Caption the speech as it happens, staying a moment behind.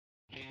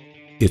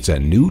It's a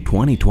new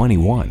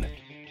 2021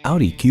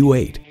 Audi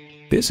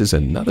Q8. This is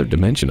another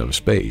dimension of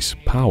space,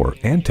 power,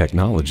 and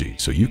technology,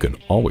 so you can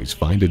always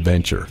find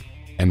adventure.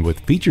 And with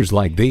features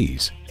like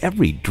these,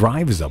 every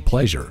drive is a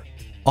pleasure.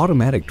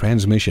 Automatic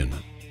transmission,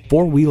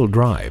 four-wheel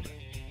drive,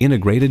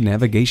 integrated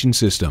navigation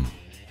system,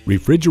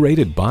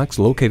 refrigerated box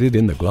located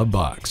in the glove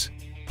box,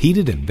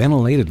 heated and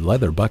ventilated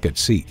leather bucket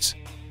seats,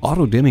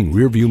 auto-dimming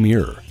rearview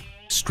mirror,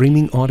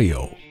 streaming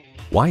audio,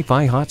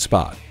 Wi-Fi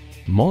hotspot,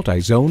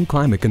 multi-zone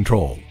climate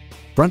control,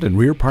 front and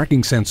rear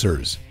parking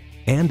sensors,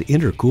 and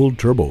intercooled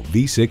turbo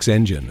V6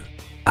 engine.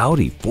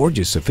 Audi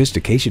forges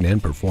sophistication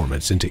and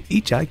performance into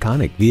each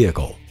iconic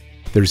vehicle.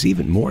 There's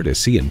even more to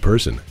see in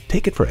person.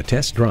 Take it for a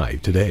test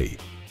drive today.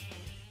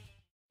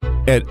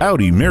 At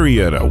Audi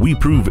Marietta, we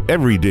prove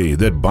every day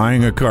that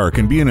buying a car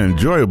can be an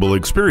enjoyable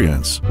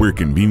experience. We're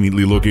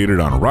conveniently located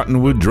on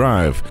Rottenwood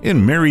Drive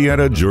in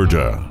Marietta,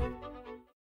 Georgia.